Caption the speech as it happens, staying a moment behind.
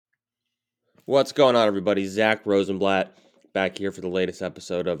What's going on, everybody? Zach Rosenblatt back here for the latest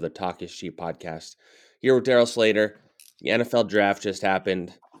episode of the Talk is Cheap podcast. Here with Daryl Slater. The NFL draft just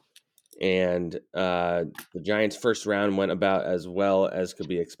happened, and the Giants' first round went about as well as could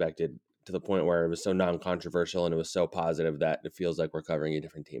be expected, to the point where it was so non-controversial and it was so positive that it feels like we're covering a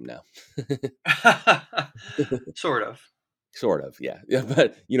different team now. Sort of. Sort of, yeah. Yeah,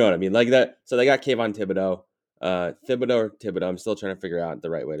 but you know what I mean, like that. So they got Kayvon Thibodeau, Thibodeau or Thibodeau. I'm still trying to figure out the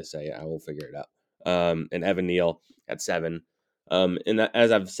right way to say it. I will figure it out. And Evan Neal at 7. And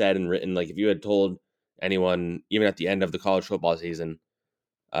as I've said and written, like if you had told anyone, even at the end of the college football season,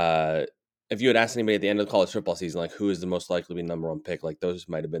 uh, if you had asked anybody at the end of the college football season, like who is the most likely to be number one pick, like those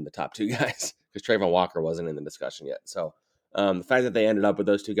might have been the top two guys because Trayvon Walker wasn't in the discussion yet. So the fact that they ended up with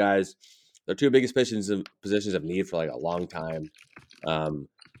those two guys, they're two biggest positions of need for like a long time.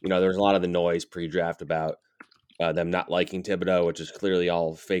 There's a lot of the noise pre-draft about them not liking Thibodeau, which is clearly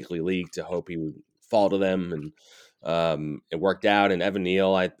all fakely leaked to hope he would fall to them. And it worked out. And Evan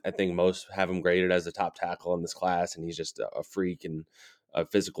Neal, I think most have him graded as the top tackle in this class. And he's just a freak and a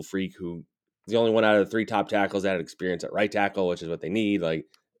physical freak who is the only one out of the 3 top tackles that had experience at right tackle, which is what they need. Like,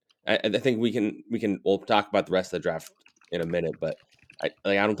 I think we'll talk about the rest of the draft in a minute, but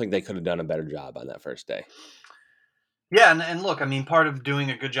I don't think they could have done a better job on that first day. Yeah, and look, I mean, part of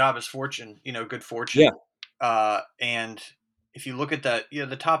doing a good job is fortune. Good fortune. Yeah. And if you look at that,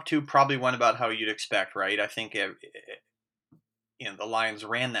 the top 2 probably went about how you'd expect, right? I think the Lions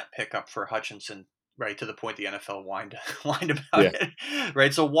ran that pickup for Hutchinson right to the point the NFL whined about Yeah. it,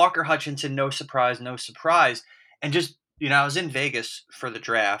 right? So Walker Hutchinson, no surprise, and just I was in Vegas for the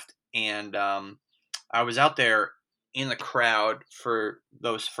draft, and I was out there in the crowd for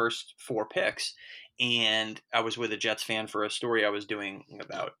those first 4 picks, and I was with a Jets fan for a story I was doing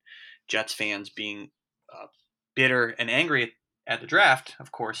about Jets fans being bitter and angry at the draft.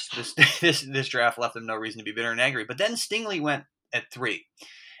 Of course, this draft left them no reason to be bitter and angry. But then Stingley went at 3,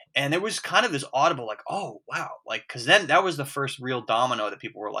 and there was kind of this audible like, oh wow, like because then that was the first real domino that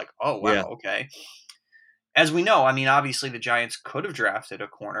people were like, oh Yeah. wow, okay. As we know, I mean, obviously the Giants could have drafted a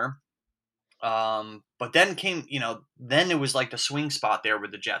corner. But then then it was like the swing spot there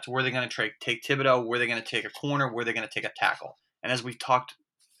with the Jets. Were they going to take Thibodeau? Were they going to take a corner? Were they going to take a tackle? And as we've talked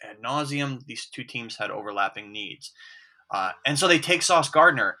ad nauseum, these two teams had overlapping needs. And so they take Sauce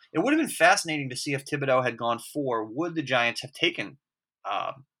Gardner. It would have been fascinating to see if Thibodeau had gone 4. Would the Giants have taken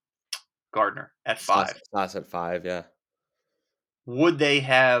Gardner at 5? Sauce at 5, yeah. Would they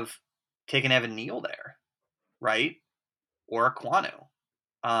have taken Evan Neal there, right? Or Aquanu?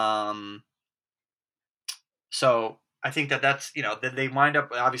 So I think that's that they wind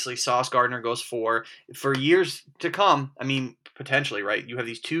up, obviously Sauce Gardner goes for years to come. I mean, potentially, right? You have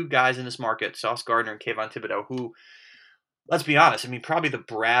these 2 guys in this market, Sauce Gardner and Kayvon Thibodeau, who, let's be honest, I mean, probably the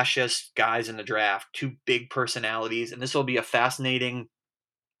brashest guys in the draft, 2 big personalities, and this will be a fascinating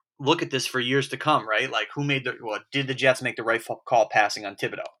look at this for years to come, right? Like, did the Jets make the right call passing on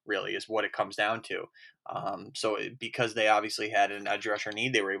Thibodeau? Really, is what it comes down to. Because they obviously had an edge rusher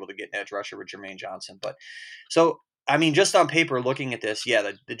need, they were able to get an edge rusher with Jermaine Johnson. But so, I mean, just on paper, looking at this,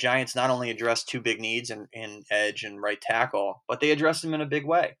 yeah, the Giants not only addressed 2 big needs in edge and right tackle, but they addressed them in a big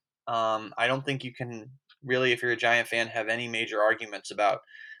way. I don't think you can really, if you're a Giant fan, have any major arguments about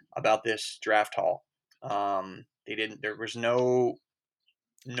this draft haul. They didn't. There was no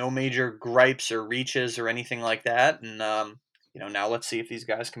major gripes or reaches or anything like that. And now let's see if these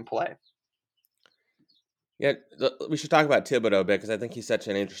guys can play. Yeah, we should talk about Thibodeau a bit because I think he's such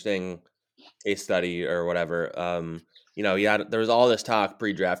an interesting case study or whatever. There was all this talk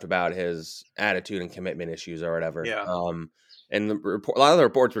pre-draft about his attitude and commitment issues or whatever. Yeah. And a lot of the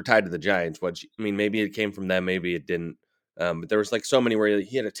reports were tied to the Giants, which, I mean, maybe it came from them, maybe it didn't. But there was like so many where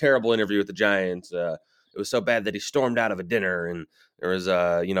he had a terrible interview with the Giants. It was so bad that he stormed out of a dinner, and there was,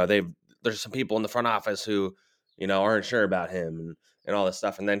 there's some people in the front office who, aren't sure about him and all this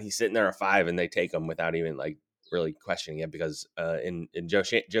stuff. And then he's sitting there at 5, and they take him without even like really questioning it because in Joe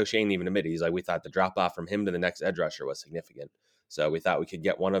Schoen even admitted, he's like, we thought the drop off from him to the next edge rusher was significant. So we thought we could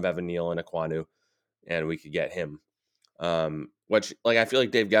get one of Evan Neal and Aquanu, and we could get him. Which, like, I feel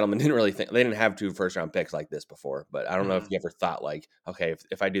like Dave Gettleman didn't really think, they didn't have 2 first round picks like this before, but I don't know if he ever thought like, okay,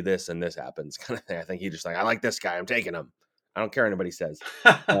 if I do this and this happens kind of thing. I think he just like, I like this guy, I'm taking him. I don't care what anybody says.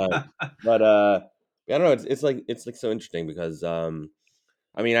 But I don't know. It's like so interesting because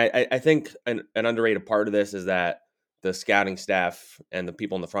I mean, I think an underrated part of this is that the scouting staff and the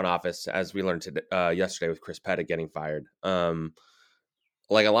people in the front office, as we learned yesterday with Chris Pettit getting fired,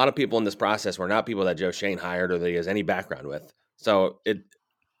 like a lot of people in this process were not people that Joe Schoen hired or that he has any background with. So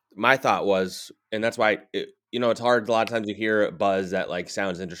my thought was, and that's why it's hard. A lot of times you hear a buzz that like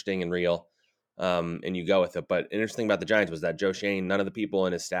sounds interesting and real, and you go with it. But interesting about the Giants was that Joe Schoen, none of the people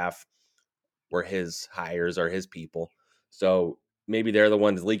in his staff were his hires or his people. So maybe they're the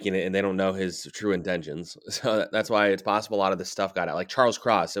ones leaking it and they don't know his true intentions. So that's why it's possible a lot of this stuff got out. Like Charles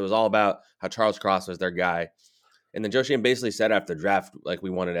Cross, it was all about how Charles Cross was their guy. And then Joe Schoen basically said after the draft, like, we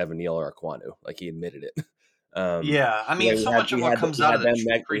wanted Evan Neal or Aquanu. Like, he admitted it. Yeah, I mean, so much of what comes We out had of the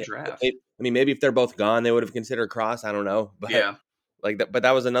them. pre-draft. I mean, maybe if they're both gone, they would have considered Cross. I don't know, but Yeah, like, but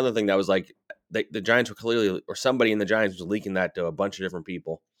that was another thing that was like the Giants were clearly, or somebody in the Giants was leaking that to a bunch of different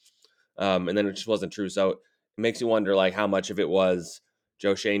people, and then it just wasn't true. So it makes you wonder, like, how much of it was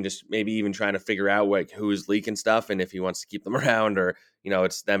Joe Schoen just maybe even trying to figure out like who's leaking stuff and if he wants to keep them around, or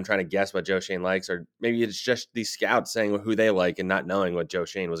it's them trying to guess what Joe Schoen likes, or maybe it's just these scouts saying who they like and not knowing what Joe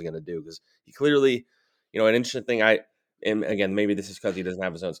Schoen was going to do, because he clearly, an interesting thing. And again, maybe this is because he doesn't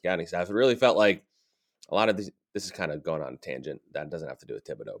have his own scouting staff. It really felt like a lot of these. This is kind of going on a tangent that doesn't have to do with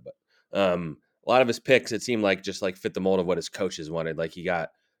Thibodeau, but a lot of his picks, it seemed like, just like fit the mold of what his coaches wanted. Like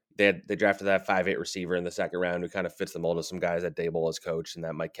they drafted that 5'8" receiver in the second round who kind of fits the mold of some guys that Daboll has coached and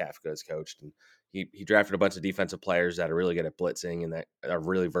that Mike Kafka has coached. And he drafted a bunch of defensive players that are really good at blitzing and that are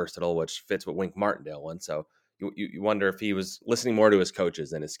really versatile, which fits what Wink Martindale wants. So you wonder if he was listening more to his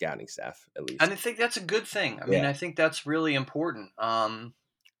coaches than his scouting staff, at and I least. think that's a good thing. I mean, Yeah. I think that's really important.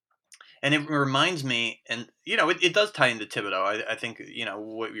 And it reminds me, and it does tie into Thibodeau. I think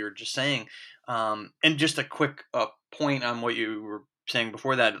what you were just saying, and just a quick point on what you were saying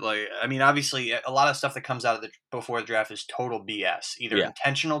before that. Like, I mean, obviously, a lot of stuff that comes out of the before the draft is total BS, either Yeah.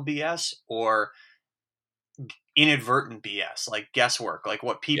 intentional BS or inadvertent BS, like guesswork, like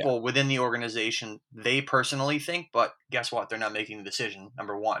what Yeah. people within the organization they personally think, but guess what? They're not making the decision.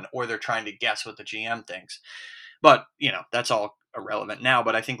 Number one, or they're trying to guess what the GM thinks. But that's all irrelevant now.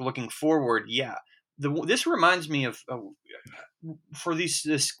 But I think looking forward, yeah, this reminds me of for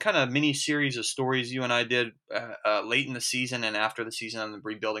this kind of mini series of stories you and I did late in the season and after the season on the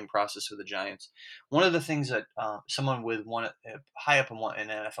rebuilding process with the Giants. One of the things that someone with one high up in an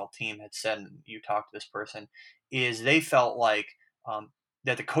NFL team had said, and you talked to this person, is they felt like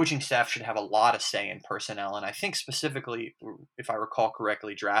that the coaching staff should have a lot of say in personnel, and I think specifically, if I recall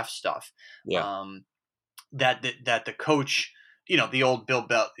correctly, draft stuff. Yeah. Um, that the coach, the old Bill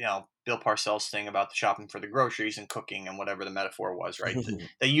Parcells thing about the shopping for the groceries and cooking and whatever the metaphor was, right?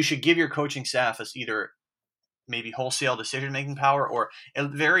 That you should give your coaching staff as either maybe wholesale decision making power or at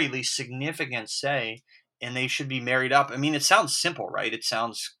the very least significant say, and they should be married up. I mean, it sounds simple, right? It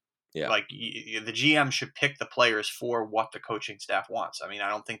sounds Yeah. like the GM should pick the players for what the coaching staff wants. I mean, I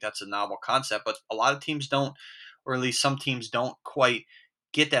don't think that's a novel concept, but a lot of teams don't, or at least some teams don't quite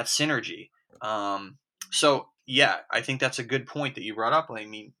get that synergy. So yeah, I think that's a good point that you brought up. I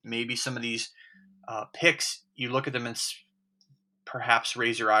mean, maybe some of these picks, you look at them and perhaps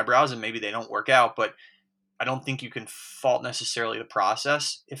raise your eyebrows, and maybe they don't work out. But I don't think you can fault necessarily the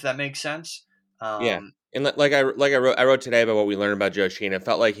process, if that makes sense. Yeah, Um, and I wrote today about what we learned about Joe Sheehan. It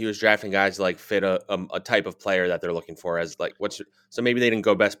felt like he was drafting guys to like fit a type of player that they're looking for, as like so maybe they didn't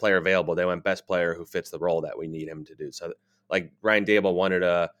go best player available. They went best player who fits the role that we need him to do. So like Ryan Dable wanted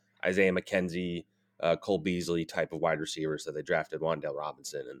a Isaiah McKenzie, Cole Beasley type of wide receiver, so they drafted Wan'Dale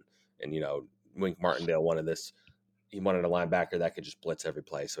Robinson, and Wink Martindale wanted this. He wanted a linebacker that could just blitz every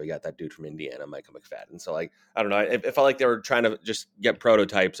play. So he got that dude from Indiana, Micah McFadden. So, like, I don't know. It felt like they were trying to just get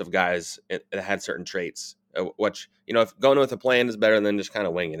prototypes of guys that had certain traits, which, if going with a plan is better than just kind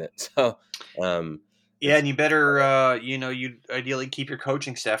of winging it. So, yeah, it's, and you better, you ideally keep your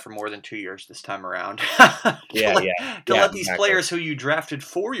coaching staff for more than 2 years this time around to yeah, let, yeah, to yeah, let these exactly. players who you drafted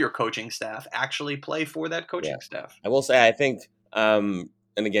for your coaching staff actually play for that Yeah. coaching staff. I will say, I think,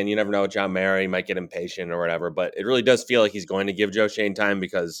 and again, you never know with John Mara, he might get impatient or whatever, but it really does feel like he's going to give Joe Shane time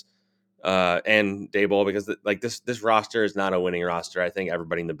because, and Daboll, because like this roster is not a winning roster. I think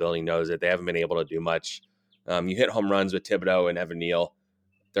everybody in the building knows it. They haven't been able to do much. You hit home runs with Thibodeau and Evan Neal.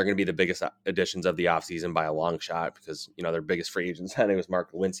 They're going to be the biggest additions of the offseason by a long shot because, their biggest free agent signing was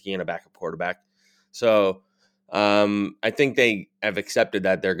Mark Lewinsky and a backup quarterback. So I think they have accepted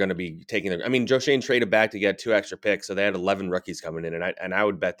that they're going to be taking their. I mean, Joe Shane traded back to get 2 extra picks, so they had 11 rookies coming in, and I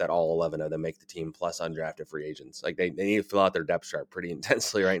would bet that all 11 of them make the team plus undrafted free agents. Like they need to fill out their depth chart pretty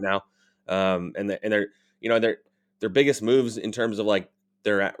intensely right now. And their biggest moves in terms of like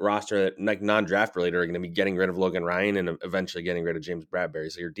their roster, like non-draft related, are going to be getting rid of Logan Ryan and eventually getting rid of James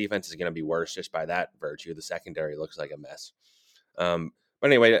Bradbury. So your defense is going to be worse just by that virtue. The secondary looks like a mess. But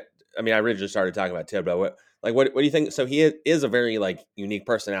anyway, I mean, I originally started talking about Thibodeau. What do you think? So he is a very like unique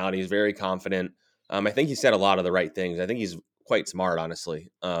personality. He's very confident. I think he said a lot of the right things. I think he's quite smart, honestly.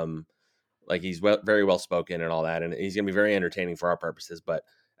 Like he's very well spoken and all that, and he's going to be very entertaining for our purposes. But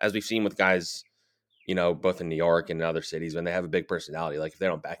as we've seen with guys both in New York and in other cities, when they have a big personality, like if they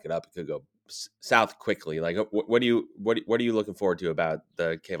don't back it up, it could go south quickly. Like, what are you looking forward to about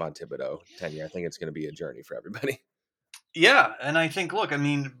the Kayvon Thibodeau tenure? I think it's going to be a journey for everybody. Yeah, and I think, look, I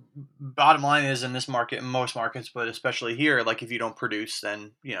mean, bottom line is in this market, in most markets, but especially here, like if you don't produce,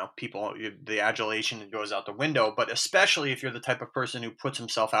 then the adulation goes out the window. But especially if you're the type of person who puts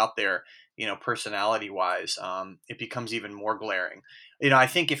himself out there, personality wise, it becomes even more glaring. I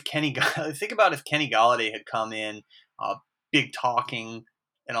think if think about if Kenny Galladay had come in, uh, big talking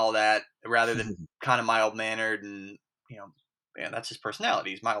and all that, rather than kind of mild mannered and you know. Yeah, that's his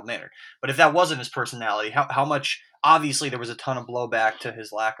personality. He's mild mannered. But if that wasn't his personality, how much obviously there was a ton of blowback to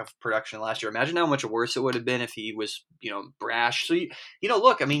his lack of production last year. Imagine how much worse it would have been if he was, brash. So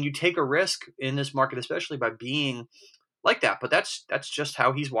look, I mean, you take a risk in this market, especially by being like that. But that's just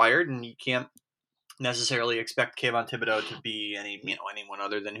how he's wired, and you can't necessarily expect Kayvon Thibodeau to be anyone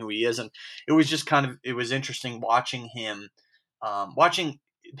other than who he is. And it was just it was interesting watching him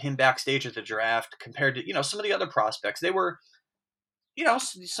backstage at the draft compared to some of the other prospects. They were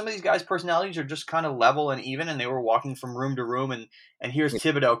some of these guys' personalities are just kind of level and even, and they were walking from room to room, and here's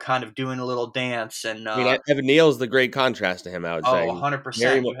Thibodeau kind of doing a little dance, and I mean, Evan Neal's the great contrast to him, I would say.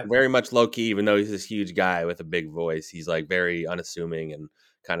 100%. Very much low key, even though he's this huge guy with a big voice. He's like very unassuming and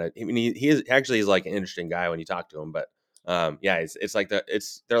kind of. I mean, he is actually is like an interesting guy when you talk to him. But yeah, it's like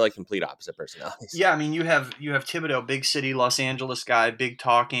they're like complete opposite personalities. Yeah, I mean, you have Thibodeau, big city Los Angeles guy, big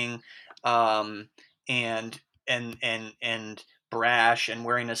talking, um, and and brash, and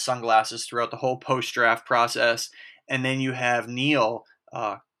wearing his sunglasses throughout the whole post draft process. And then you have Neal,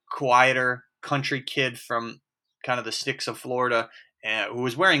 quieter country kid from kind of the sticks of Florida, who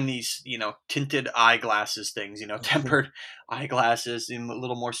was wearing these tinted eyeglasses things, tempered eyeglasses, and a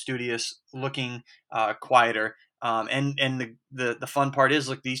little more studious looking, quieter. And the fun part is,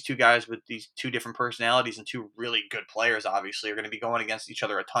 look, these two guys with these two different personalities and two really good players, obviously, are going to be going against each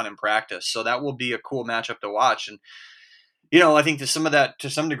other a ton in practice. So that will be a cool matchup to watch. And I think to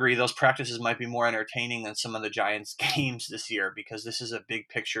some degree, those practices might be more entertaining than some of the Giants' games this year, because this is a big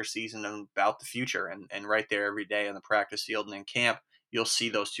picture season about the future, and right there every day on the practice field and in camp, you'll see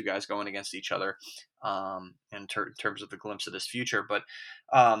those two guys going against each other, in terms of the glimpse of this future. But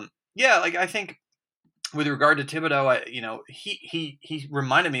yeah, like I think with regard to Thibodeau, he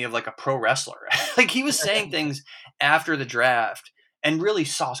reminded me of like a pro wrestler. Like he was saying things after the draft, and really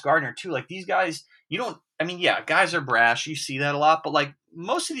Sauce Gardner too. Like these guys, you don't. I mean, yeah, guys are brash. You see that a lot, but like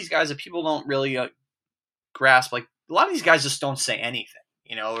most of these guys that people don't really grasp, like a lot of these guys just don't say anything,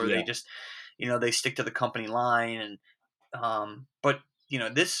 or Yeah, they just, they stick to the company line. And but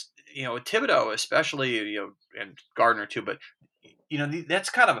this, Thibodeau especially, and Gardner too, but that's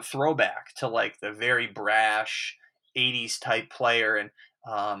kind of a throwback to like the very brash 80s type player. And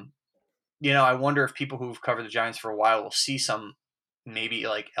I wonder if people who've covered the Giants for a while will see some maybe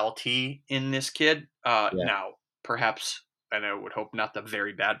like LT in this kid. yeah. Now perhaps, and I would hope not the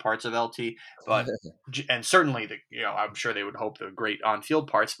very bad parts of LT, but and certainly I'm sure they would hope the great on-field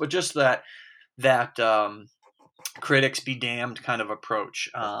parts, but just that critics be damned kind of approach.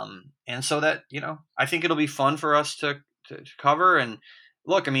 And so that, I think it'll be fun for us to cover. And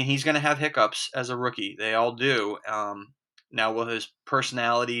look, I mean, he's going to have hiccups as a rookie. They all do. Now, will his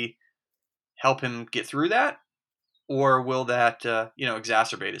personality help him get through that? Or will that,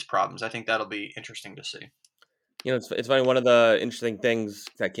 exacerbate his problems? I think that'll be interesting to see. It's funny. One of the interesting things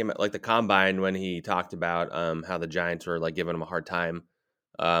that came at like the combine when he talked about how the Giants were like giving him a hard time.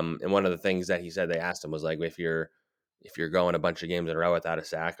 And one of the things that he said they asked him was like, if you're going a bunch of games in a row without a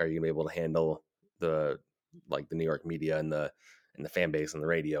sack, are you gonna be able to handle the the New York media and the fan base and the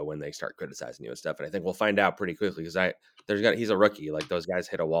radio when they start criticizing you and stuff? And I think we'll find out pretty quickly because he's a rookie. Like those guys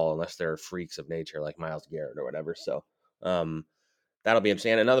hit a wall unless they're freaks of nature like Myles Garrett or whatever. So um, that'll be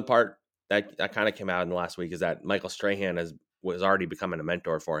interesting. And another part that kind of came out in the last week is that Michael Strahan was already becoming a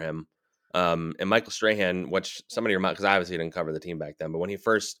mentor for him. And Michael Strahan, which somebody reminded, because I obviously didn't cover the team back then, but when he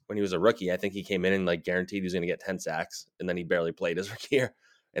was a rookie, I think he came in and like guaranteed he was going to get 10 sacks, and then he barely played his rookie year,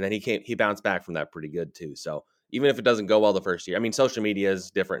 and then he bounced back from that pretty good too. So even if it doesn't go well the first year, I mean, social media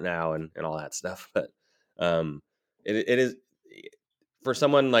is different now and all that stuff, but um, it is for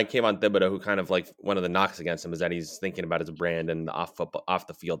someone like Kayvon Thibodeau, who kind of like one of the knocks against him is that he's thinking about his brand and the off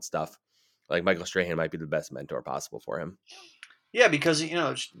the field stuff. Like Michael Strahan might be the best mentor possible for him. Yeah, because,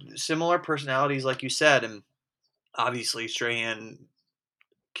 similar personalities, like you said, and obviously Strahan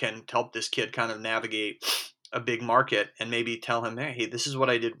can help this kid kind of navigate a big market and maybe tell him, hey, this is what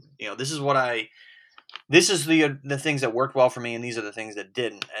I did. This is the things that worked well for me, and these are the things that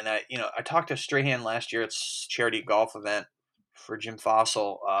didn't. And I talked to Strahan last year at charity golf event for Jim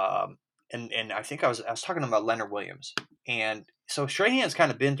Fossil, and I think I was talking about Leonard Williams, and so Strahan's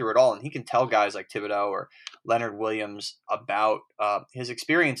kind of been through it all, and he can tell guys like Thibodeau or Leonard Williams about his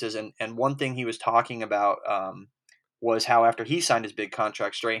experiences. And one thing he was talking about was how after he signed his big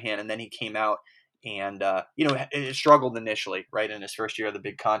contract, Strahan, and then he came out and it struggled initially, right, in his first year of the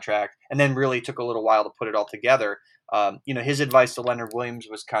big contract, and then really took a little while to put it all together. His advice to Leonard Williams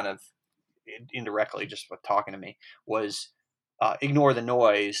was kind of indirectly, just with talking to me, was ignore the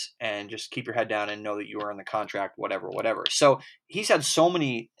noise and just keep your head down and know that you are in the contract, whatever. So he's had so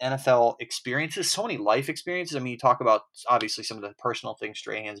many NFL experiences, so many life experiences. I mean, you talk about obviously some of the personal things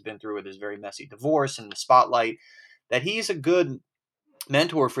Strahan's been through with his very messy divorce and the spotlight, that he's a good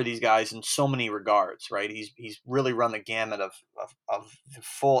mentor for these guys in so many regards, right? He's really run the gamut of the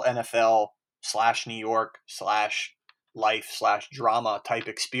full NFL / New York / life / drama type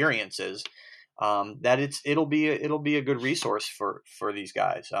experiences. That it'll be a good resource for these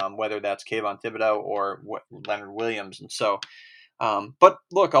guys, whether that's Kayvon Thibodeau or Leonard Williams. And so, but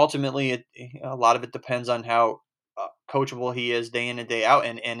look, ultimately, a lot of it depends on how coachable he is day in and day out,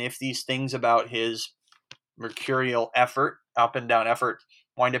 and if these things about his mercurial effort, up and down effort,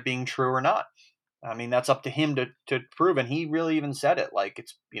 wind up being true or not. I mean, that's up to him to prove. And he really even said it, like,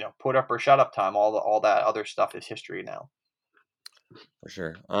 it's, put up or shut up time. All that other stuff is history now. For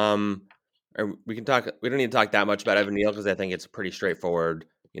sure. We can talk. We don't need to talk that much about Evan Neal because I think it's pretty straightforward.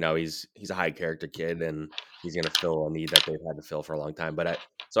 He's a high character kid and he's going to fill a need that they've had to fill for a long time. But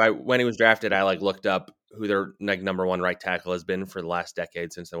when he was drafted, I looked up who their number one right tackle has been for the last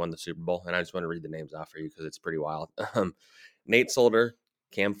decade since they won the Super Bowl, and I just want to read the names off for you because it's pretty wild. Nate Solder,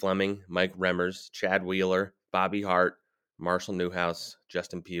 Cam Fleming, Mike Remmers, Chad Wheeler, Bobby Hart, Marshall Newhouse,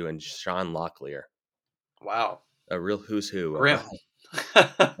 Justin Pugh, and Sean Locklear. Wow, a real who's who. Grim.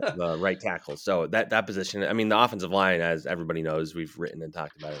 The right tackle. So that position, I mean, the offensive line, as everybody knows, we've written and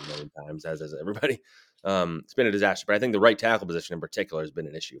talked about it a million times, as everybody. It's been a disaster. But I think the right tackle position in particular has been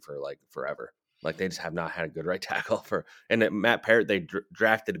an issue for forever. They just have not had a good right tackle and Matt Parrott, they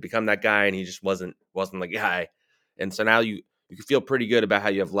drafted to become that guy, and he just wasn't the guy. And so now you can feel pretty good about how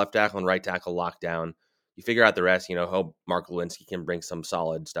you have left tackle and right tackle locked down. You figure out the rest. Hope Mark Lewinsky can bring some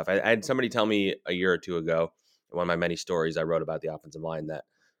solid stuff. I had somebody tell me a year or two ago, one of my many stories I wrote about the offensive line, that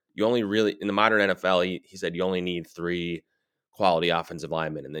you only really, in the modern NFL, he said you only need 3 quality offensive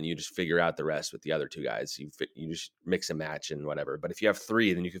linemen, and then you just figure out the rest with the other 2 guys. You just mix and match and whatever. But if you have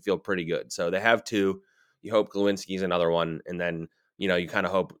 3, then you can feel pretty good. So they have 2. You hope Glowinski's another one, and then you kind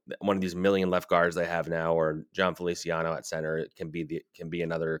of hope that one of these million left guards they have now, or John Feliciano at center, can be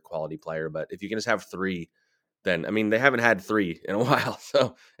another quality player. But if you can just have 3, then they haven't had 3 in a while.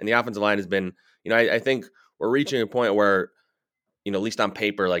 So, and the offensive line has been, I think we're reaching a point where, at least on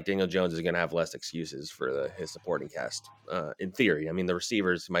paper, Daniel Jones is going to have less excuses for his supporting cast. In theory, the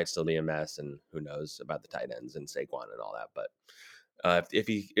receivers might still be a mess, and who knows about the tight ends and Saquon and all that. But if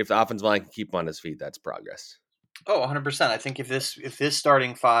the offensive line can keep him on his feet, that's progress. Oh, 100%. I think if this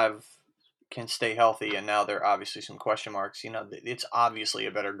starting 5 can stay healthy, and now there are obviously some question marks, it's obviously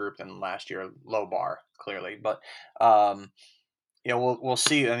a better group than last year. Low bar, clearly, but we'll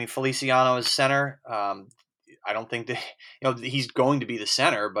see. Feliciano is center. I don't think that he's going to be the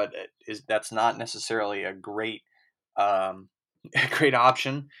center, but that's not necessarily a great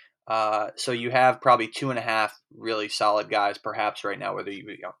option. So you have probably 2.5 really solid guys, perhaps right now. Whether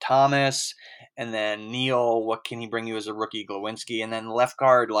you Thomas, and then Neal, what can he bring you as a rookie? Glowinski, and then left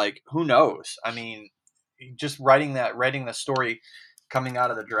guard, who knows? Just writing the story coming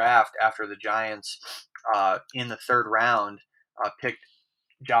out of the draft after the Giants in the 3rd round picked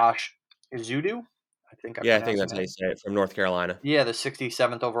Josh Ezeudu. I think that's how you say it, from North Carolina. Yeah, the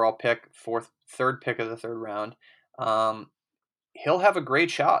 67th overall pick, 3rd pick of the 3rd round. He'll have a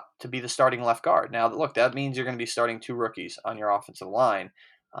great shot to be the starting left guard. Now, look, that means you're going to be starting 2 rookies on your offensive line,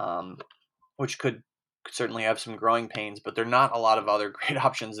 which could certainly have some growing pains, but there are not a lot of other great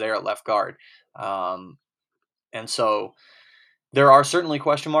options there at left guard. And so there are certainly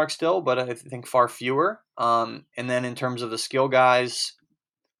question marks still, but I think far fewer. And then in terms of the skill guys,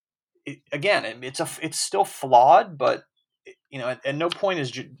 it's still flawed, but at no point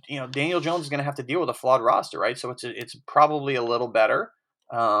is Daniel Jones is going to have to deal with a flawed roster, right? So it's probably a little better.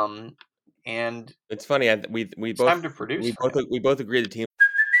 And it's funny, we both time to produce. We both agree the team.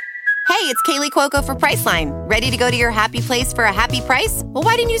 Hey, it's Kaylee Cuoco for Priceline. Ready to go to your happy place for a happy price? Well,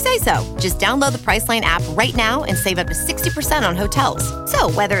 why didn't you say so? Just download the Priceline app right now and save up to 60% on hotels.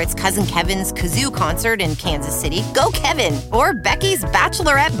 So whether it's Cousin Kevin's Kazoo Concert in Kansas City, go Kevin, or Becky's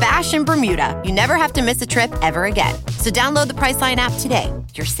Bachelorette Bash in Bermuda, you never have to miss a trip ever again. So download the Priceline app today.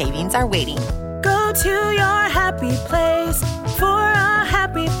 Your savings are waiting. Go to your happy place for a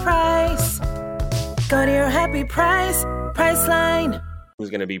happy price. Go to your happy price, Priceline. Who's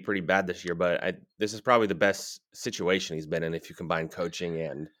going to be pretty bad this year, but this is probably the best situation he's been in if you combine coaching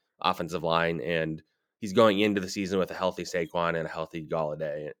and offensive line, and he's going into the season with a healthy Saquon and a healthy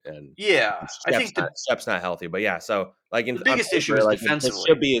Galladay, and Yeah, I think Shep's not healthy, but yeah, so like the biggest issue is defensively. This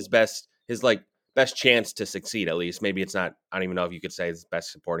should be his best chance to succeed at least. Maybe it's not. I don't even know if you could say his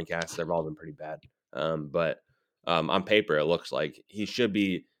best supporting cast. They've all been pretty bad, but on paper it looks like he should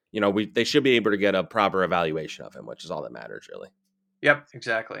be. They should be able to get a proper evaluation of him, which is all that matters, really. Yep,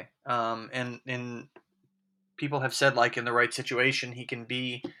 exactly. And people have said, like, in the right situation, he can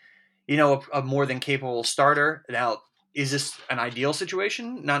be, a more than capable starter. Now, is this an ideal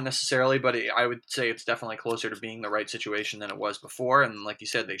situation? Not necessarily, but I would say it's definitely closer to being the right situation than it was before. And like you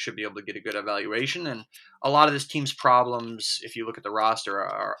said, they should be able to get a good evaluation. And a lot of this team's problems, if you look at the roster,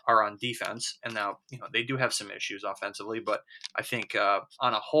 are on defense. And now, they do have some issues offensively, but I think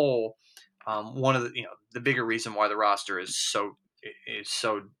on a whole, one of the bigger reason why the roster is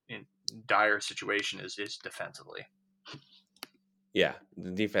so in dire situation is defensively. Yeah,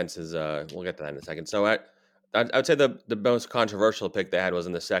 the defense is. We'll get to that in a second. So I would say the most controversial pick they had was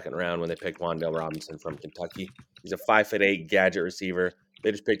in the second round when they picked Wan'Dale Robinson from Kentucky. He's a 5'8" gadget receiver.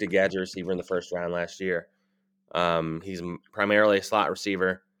 They just picked a gadget receiver in the first round last year. He's primarily a slot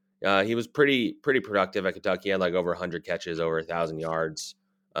receiver. He was pretty productive at Kentucky. He had like over 100 catches, over 1,000 yards.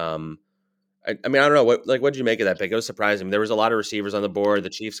 I mean, I don't know what did you make of that pick? It was surprising. There was a lot of receivers on the board. The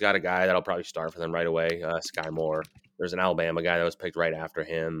Chiefs got a guy that'll probably start for them right away, Sky Moore. There's an Alabama guy that was picked right after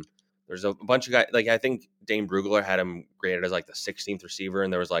him. There's a bunch of guys. Like I think Dane Brugler had him graded as like the 16th receiver,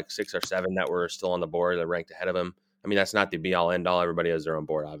 and there was like 6 or 7 that were still on the board that ranked ahead of him. I mean, that's not the be all end all. Everybody has their own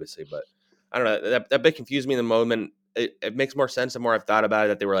board, obviously, but I don't know. That bit confused me in the moment. It makes more sense the more I've thought about it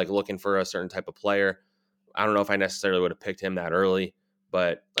that they were like looking for a certain type of player. I don't know if I necessarily would have picked him that early,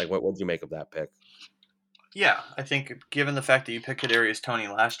 but like, what did you make of that pick? Yeah, I think given the fact that you picked Kadarius Toney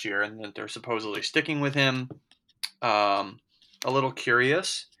last year and that they're supposedly sticking with him, a little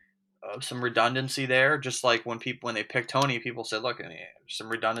curious. Some redundancy there, just like when they picked Toney, people said, "Look, some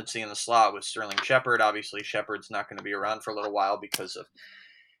redundancy in the slot with Sterling Shepard." Obviously, Shepard's not going to be around for a little while because of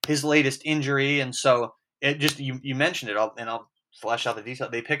his latest injury, and so it just you mentioned it, I'll flesh out the detail.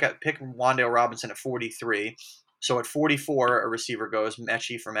 They pick Wan'Dale Robinson at 43. So at 44, a receiver goes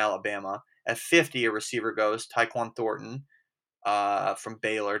Mechie from Alabama. At 50, a receiver goes Tyquan Thornton from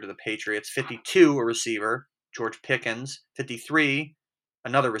Baylor to the Patriots. 52, a receiver George Pickens. 53,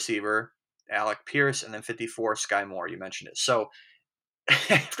 another receiver Alec Pierce, and then 54, Sky Moore. You mentioned it. So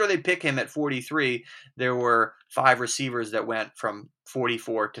after they pick him at 43, there were 5 receivers that went from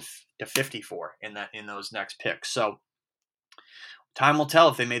 44 to 54 in those next picks. So time will tell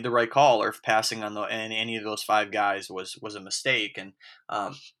if they made the right call or if passing on any of those 5 guys was a mistake. And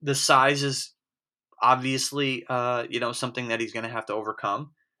the size is obviously something that he's going to have to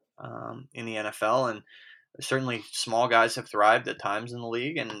overcome in the NFL. And certainly small guys have thrived at times in the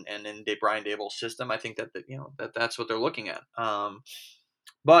league, and in Brian Daboll's system, I think that's what they're looking at.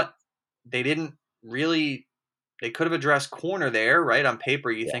 But they didn't really. They could have addressed corner there, right? On paper,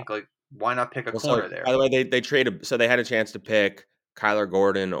 you think like, why not pick a corner there? By the way, they traded, so they had a chance to pick Kyler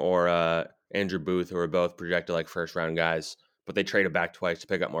Gordon or Andrew Booth, who were both projected like first round guys, but they traded back twice to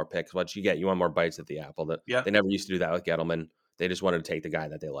pick up more picks. What you get, you want more bites at the apple. They never used to do that with Gettleman. They just wanted to take the guy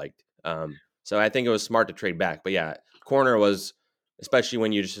that they liked. So I think it was smart to trade back. But yeah, corner was, especially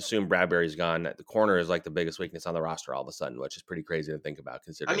when you just assume Bradbury's gone, the corner is like the biggest weakness on the roster all of a sudden, which is pretty crazy to think about.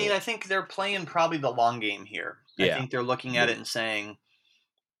 Considering, I mean, I think they're playing probably the long game here. Yeah. I think they're looking at it and saying,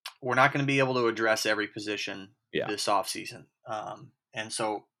 we're not going to be able to address every position this offseason. And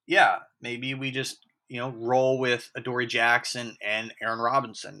so, maybe we just, roll with Adoree Jackson and Aaron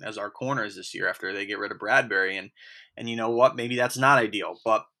Robinson as our corners this year after they get rid of Bradbury. And you know what? Maybe that's not ideal.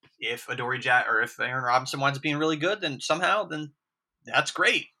 But if if Aaron Robinson winds up being really good, then that's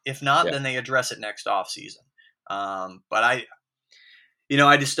great. If not, then they address it next offseason. But I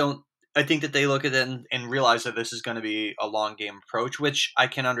just don't. I think that they look at it and realize that this is going to be a long game approach, which I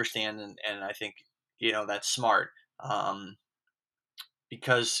can understand, and I think that's smart.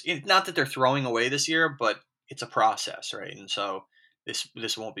 Because not that they're throwing away this year, but it's a process, right? And so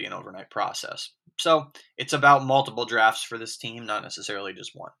this won't be an overnight process. So it's about multiple drafts for this team, not necessarily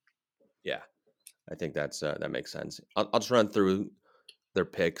just one. Yeah, I think that makes sense. I'll just run through their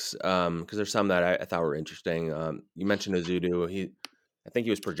picks because there's some that I thought were interesting. You mentioned Ezeudu. I think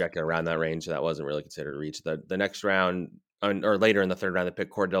he was projected around that range, so that wasn't really considered a reach. The next round, or later in the third round, they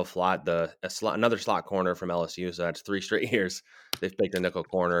picked Cordell Flott, another slot corner from LSU. So that's 3 straight years they've picked a nickel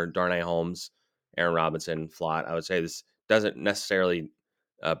corner. Darnay Holmes, Aaron Robinson, Flott. I would say this doesn't necessarily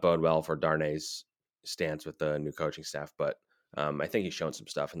bode well for Darnay's stance with the new coaching staff, but I think he's shown some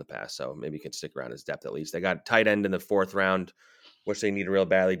stuff in the past, so maybe he can stick around his depth at least. They got tight end in the 4th round, which they need real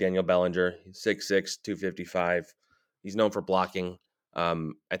badly. Daniel Bellinger, 6'6", 255. He's known for blocking.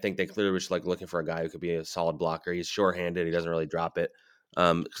 I think they clearly were just like looking for a guy who could be a solid blocker. He's sure-handed. He doesn't really drop it.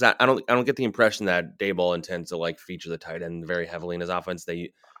 Because I don't get the impression that Daboll intends to like feature the tight end very heavily in his offense.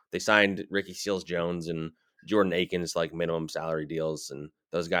 They signed Ricky Seals-Jones and Jordan Akins like minimum salary deals, and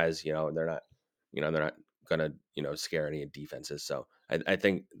those guys, they're not gonna scare any defenses. So I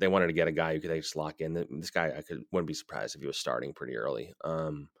think they wanted to get a guy who could just lock in. This guy wouldn't be surprised if he was starting pretty early.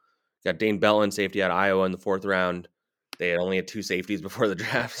 Got Dane Belton, safety out of Iowa in the 4th round. They only had 2 safeties before the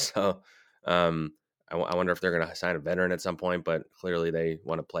draft, so I wonder if they're going to sign a veteran at some point, but clearly they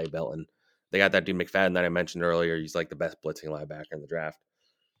want to play Belton. They got that dude McFadden that I mentioned earlier. He's like the best blitzing linebacker in the draft.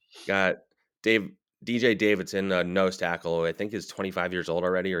 Got DJ Davidson, a nose tackle, who I think is 25 years old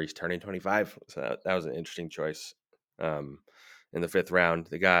already, or he's turning 25. So that was an interesting choice in the 5th round.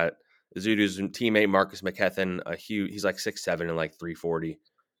 They got Zudu's teammate, Marcus McKethan, he's like 6'7" and like 340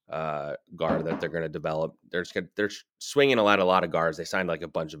 guard that they're going to develop. They're swinging a lot of guards. They signed like a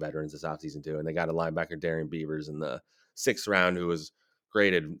bunch of veterans this offseason too, and they got a linebacker, Darian Beavers, in the 6th round, who was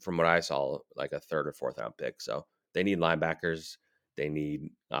graded, from what I saw, like a 3rd or 4th round pick. So they need linebackers. They need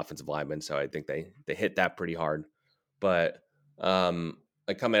offensive linemen. So I think they hit that pretty hard. But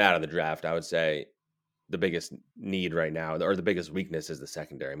like coming out of the draft, I would say the biggest need right now, or the biggest weakness, is the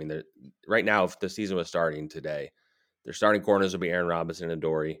secondary. I mean, right now, if the season was starting today, their starting corners would be Aaron Robinson and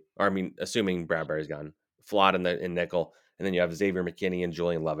Dory. Or, I mean, assuming Bradbury's gone, Flott in nickel, and then you have Xavier McKinney and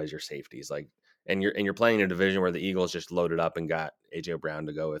Julian Love as your safeties. Like, and you're playing in a division where the Eagles just loaded up and got AJ Brown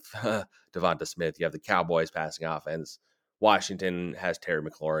to go with Devonta Smith. You have the Cowboys passing offense. Washington has Terry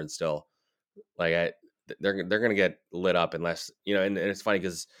McLaurin still. Like, they're going to get lit up unless, and it's funny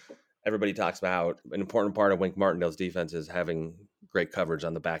because everybody talks about how an important part of Wink Martindale's defense is having great coverage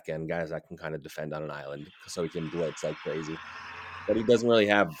on the back end, guys that can kind of defend on an island so he can blitz like crazy. But he doesn't really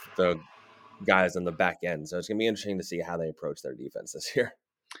have the guys on the back end. So it's going to be interesting to see how they approach their defense this year.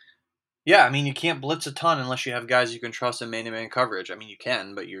 Yeah, I mean, you can't blitz a ton unless you have guys you can trust in man-to-man coverage. I mean, you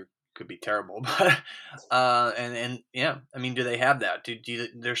can, but you could be terrible. But and yeah, I mean, do they have that?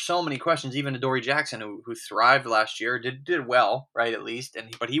 There's so many questions. Even Adoree Jackson, who thrived last year, did well, right, at least,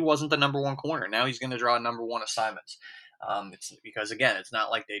 but he wasn't the number 1 corner. Now he's going to draw number 1 assignments. It's because, again, it's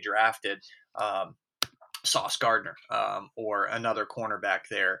not like they drafted Sauce Gardner or another cornerback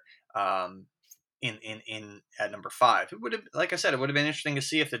there in at number 5. It would have, like I said, it would have been interesting to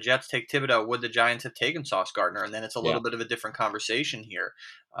see if the Jets take Thibodeau. Would the Giants have taken Sauce Gardner? And then it's a little bit of a different conversation here.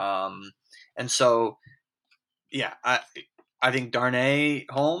 And so, yeah, I think Darnay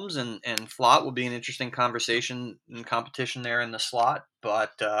Holmes and Flott will be an interesting conversation and competition there in the slot.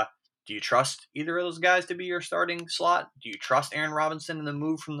 But do you trust either of those guys to be your starting slot? Do you trust Aaron Robinson in the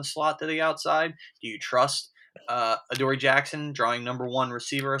move from the slot to the outside? Do you trust Adoree Jackson drawing number 1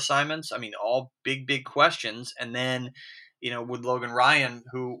 receiver assignments? I mean, all big questions. And then, with Logan Ryan,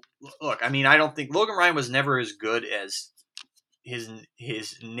 who, look, I mean, I don't think Logan Ryan was never as good as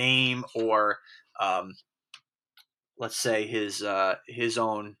his name or let's say his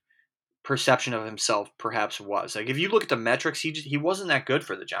own perception of himself perhaps was. Like, if you look at the metrics, he wasn't that good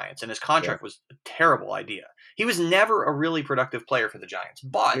for the Giants, and his contract was a terrible idea. He was never a really productive player for the Giants,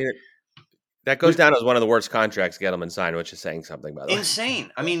 but that goes down as one of the worst contracts Gettleman signed, which is saying something, by the way.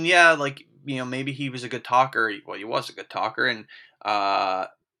 Insane. I mean, yeah, like, maybe he was a good talker. Well, he was a good talker and a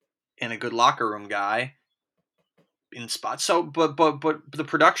good locker room guy in spots. So, but the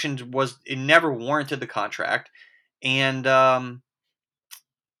production it never warranted the contract. And the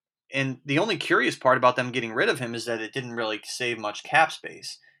only curious part about them getting rid of him is that it didn't really save much cap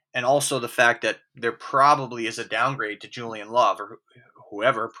space. And also the fact that there probably is a downgrade to Julian Love, or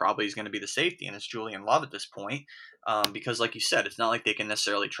whoever probably is going to be the safety, and it's Julian Love at this point. Because like you said, it's not like they can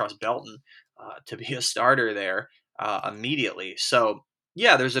necessarily trust Belton to be a starter there immediately. So,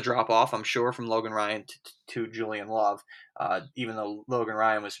 yeah, there's a drop-off, I'm sure, from Logan Ryan to Julian Love, even though Logan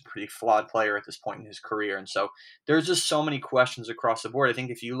Ryan was a pretty flawed player at this point in his career. And so there's just so many questions across the board. I think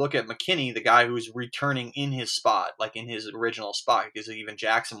if you look at McKinney, the guy who's returning in his spot, like in his original spot, because even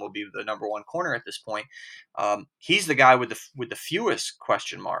Jackson will be the number 1 corner at this point, he's the guy with the fewest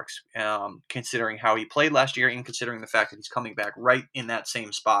question marks, considering how he played last year and considering the fact that he's coming back right in that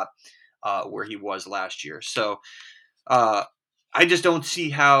same spot where he was last year. So, I just don't see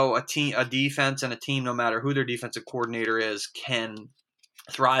how a defense and a team, no matter who their defensive coordinator is, can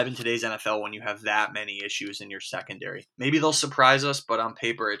thrive in today's NFL when you have that many issues in your secondary. Maybe they'll surprise us, but on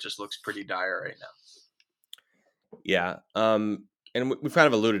paper, it just looks pretty dire right now. Yeah. and we've kind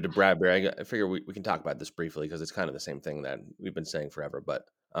of alluded to Bradbury. I figure we can talk about this briefly because it's kind of the same thing that we've been saying forever. But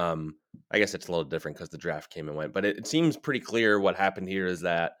I guess it's a little different because the draft came and went. But it seems pretty clear what happened here is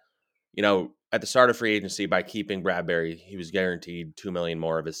that, at the start of free agency, by keeping Bradbury, he was guaranteed $2 million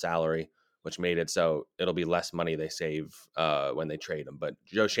more of his salary, which made it so it'll be less money they save when they trade him. But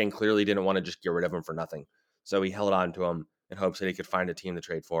Joe Schoen clearly didn't want to just get rid of him for nothing, so he held on to him in hopes that he could find a team to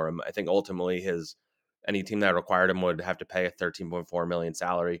trade for him. I think ultimately any team that required him would have to pay a $13.4 million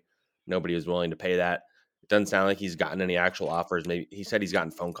salary. Nobody was willing to pay that. It doesn't sound like he's gotten any actual offers. Maybe he said he's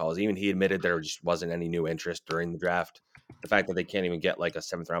gotten phone calls. Even he admitted there just wasn't any new interest during the draft. The fact that they can't even get like a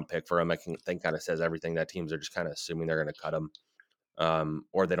 7th-round pick for him, I think kind of says everything. That teams are just kind of assuming they're going to cut him,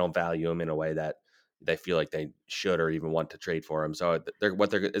 or they don't value him in a way that they feel like they should or even want to trade for him. So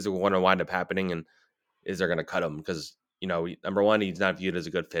is going to wind up happening, and is they're going to cut him because number one, he's not viewed as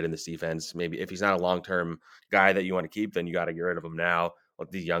a good fit in this defense. Maybe if he's not a long-term guy that you want to keep, then you got to get rid of him now. Let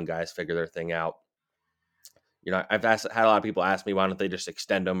these young guys figure their thing out. I've had a lot of people ask me, why don't they just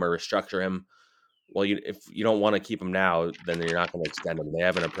extend him or restructure him? Well, if you don't want to keep him now, then you're not going to extend him. They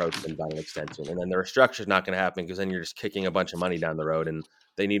haven't approached him about an extension. And then the restructure is not going to happen because then you're just kicking a bunch of money down the road, and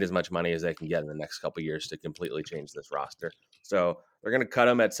they need as much money as they can get in the next couple of years to completely change this roster. So they're going to cut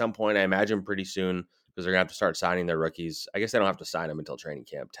him at some point, I imagine pretty soon, because they're going to have to start signing their rookies. I guess they don't have to sign them until training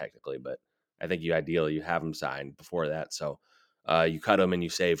camp technically, but I think ideally you have them signed before that. So you cut them and you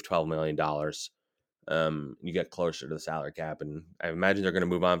save $12 million. You get closer to the salary cap, and I imagine they're going to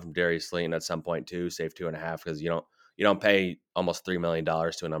move on from Darius Slayton at some point too, save 2.5, because you don't pay almost $3 million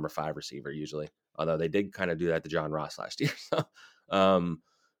to a number 5 receiver usually. Although they did kind of do that to John Ross last year. So,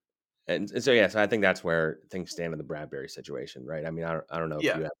 so I think that's where things stand in the Bradbury situation, right? I mean, I don't know if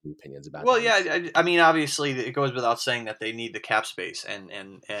you have any opinions about. Well, that. yeah, I mean, obviously, it goes without saying that they need the cap space, and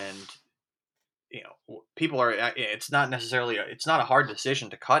people are. It's not necessarily. It's not a hard decision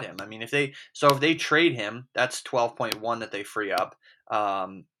to cut him. I mean, if they trade him, that's 12.1 that they free up.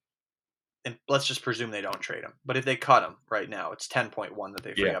 And let's just presume they don't trade him. But if they cut him right now, it's 10.1 that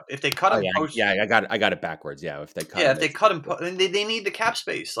they free up. If they cut him, I got it backwards. Yeah, if they cut, if they cut him, they need the cap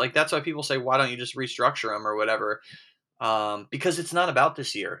space. Like that's why people say, why don't you just restructure him or whatever? Because it's not about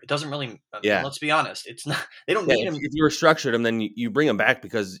this year. It doesn't really. Let's be honest. It's not. They don't need him. If you restructured him, then you bring him back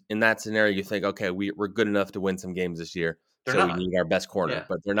because in that scenario you think, okay, we're good enough to win some games this year. We need our best corner,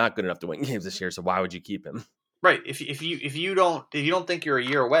 but they're not good enough to win games this year. So why would you keep him? Right. If you don't think you're a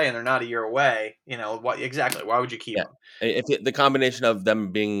year away and they're not a year away, what exactly? Why would you keep them? If the combination of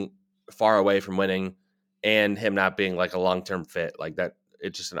them being far away from winning and him not being like a long-term fit, like that,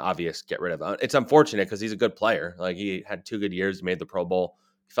 it's just an obvious get rid of. It's unfortunate because he's a good player. Like he had 2 good years, made the Pro Bowl.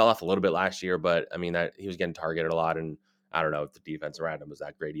 He fell off a little bit last year, but I mean that he was getting targeted a lot, and I don't know if the defense around him was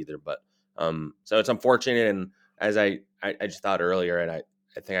that great either. But so it's unfortunate. And as I just thought earlier, and I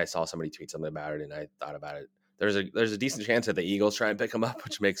think I saw somebody tweet something about it, and I thought about it. There's a decent chance that the Eagles try and pick him up,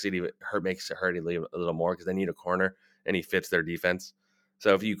 which makes it hurt a little more because they need a corner and he fits their defense.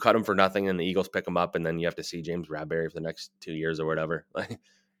 So if you cut him for nothing and the Eagles pick him up, and then you have to see James Bradbury for the next 2 years or whatever, like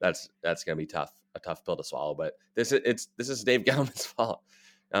that's gonna be a tough pill to swallow. But this is Dave Gettleman's fault.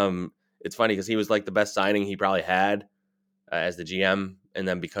 It's funny because he was like the best signing he probably had as the GM, and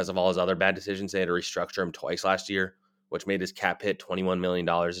then because of all his other bad decisions, they had to restructure him twice last year, which made his cap hit $21 million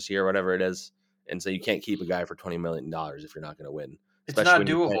this year, whatever it is. And so you can't keep a guy for $20 million if you're not going to win. It's not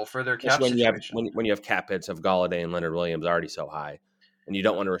doable for their cap situation. When you have cap hits of Golladay and Leonard Williams already so high, and you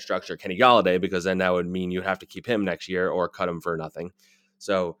don't want to restructure Kenny Golladay because then that would mean you have to keep him next year or cut him for nothing.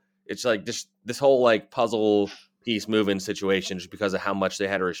 So it's like this whole like puzzle piece moving situation just because of how much they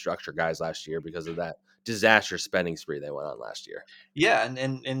had to restructure guys last year because of that disastrous spending spree they went on last year. Yeah,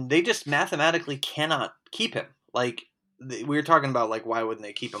 and they just mathematically cannot keep him. Like we were talking about, like, why wouldn't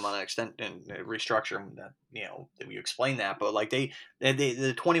they keep him on an extent and restructure him? That we explained that, but like the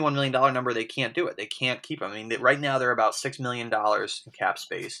 $21 million number, they can't do it. They can't keep him. I mean, right now they're about $6 million in cap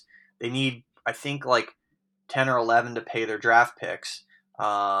space. They need, I think, like 10 or 11 to pay their draft picks.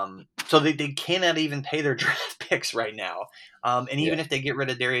 So they cannot even pay their draft picks right now. And even if they get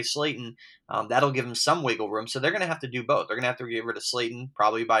rid of Darius Slayton, that'll give them some wiggle room. So they're going to have to do both. They're going to have to get rid of Slayton,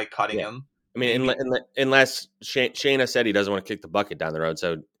 probably by cutting him. I mean, unless Shayna said he doesn't want to kick the bucket down the road.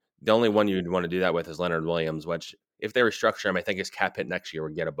 So the only one you'd want to do that with is Leonard Williams, which if they restructure him, I think his cap hit next year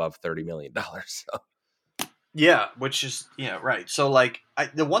would get above $30 million. So. Yeah, which is, right. So, like,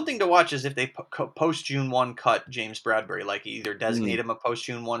 the one thing to watch is if they post-June 1 cut James Bradbury, like either designate him a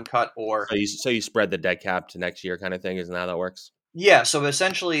post-June 1 cut or... So you spread the dead cap to next year kind of thing, isn't that how that works? Yeah, so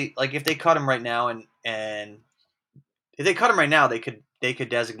essentially, like, if they cut him right now and if they cut him right now, they could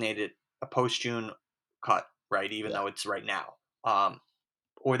designate it a post-June cut, right? Even though it's right now.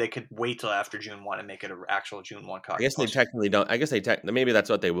 or they could wait till after June 1 and make it an actual June 1 cut. I guess they technically don't. I guess maybe that's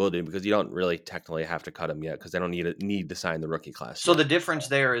what they will do, because you don't really technically have to cut them yet, because they don't need to sign the rookie class. So yet. the difference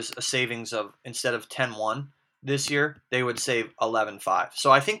there is a savings of, instead of 10-1 this year, they would save 11-5.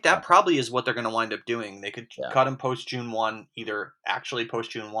 So I think that probably is what they're going to wind up doing. They could cut him post June 1, either actually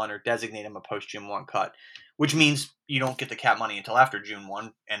post June 1 or designate him a post June 1 cut, which means you don't get the cap money until after June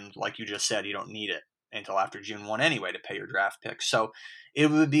 1. And like you just said, you don't need it until after June 1 anyway to pay your draft picks. So it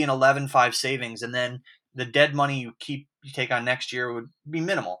would be an 11-5 savings. And then the dead money you take on next year would be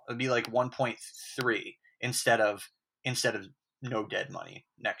minimal. It would be like 1.3 instead of no dead money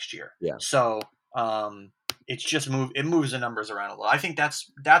next year. Yeah. So it's just moves the numbers around a little. I think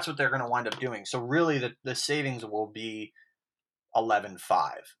that's what they're going to wind up doing. So really the savings will be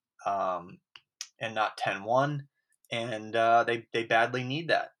 11-5 and not 10-1. And they badly need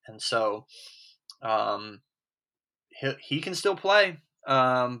that. And so he can still play.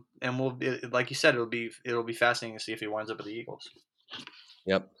 And like you said, it'll be fascinating to see if he winds up with the Eagles.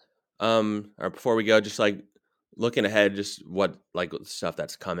 Yep. Or before we go, just like looking ahead, just what like stuff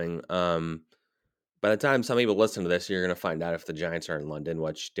that's coming. By the time some people listen to this, you're going to find out if the Giants are in London,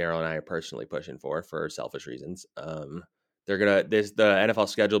 which Daryl and I are personally pushing for selfish reasons. The NFL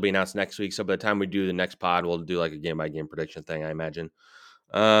schedule will be announced next week. So by the time we do the next pod, we'll do like a game by game prediction thing, I imagine.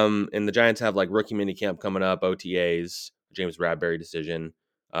 And the Giants have like rookie mini camp coming up, OTAs, James Bradbury decision.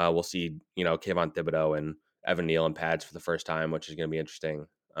 We'll see, Kayvon Thibodeau and Evan Neal in pads for the first time, which is going to be interesting.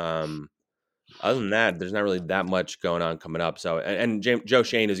 Other than that, there's not really that much going on coming up. So, and Joe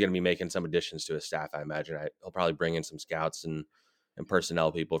Schoen is going to be making some additions to his staff, I imagine. He'll probably bring in some scouts and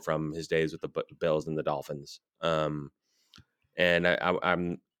personnel people from his days with the Bills and the Dolphins. And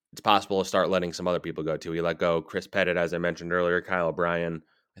it's possible to start letting some other people go too. He let go Chris Pettit, as I mentioned earlier, Kyle O'Brien.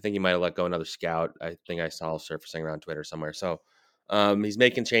 I think he might have let go another scout. I think I saw surfacing around Twitter somewhere. So he's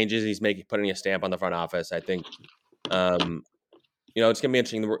making changes. He's putting a stamp on the front office. I think, it's going to be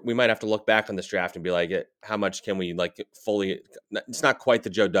interesting. We might have to look back on this draft and be like, how much can we like fully? It's not quite the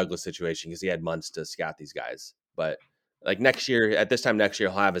Joe Douglas situation because he had months to scout these guys. But like next year, at this time next year,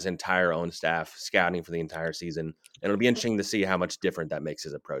 he'll have his entire own staff scouting for the entire season. And it'll be interesting to see how much different that makes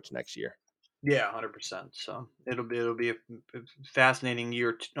his approach next year. Yeah, 100%. So it'll be a fascinating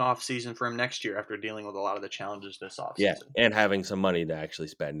year off season for him next year after dealing with a lot of the challenges this off season. Yeah, and having some money to actually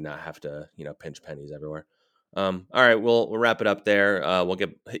spend and not have to, pinch pennies everywhere. All right, we'll wrap it up there. We'll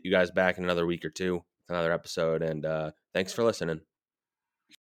hit you guys back in another week or two with another episode. And thanks for listening.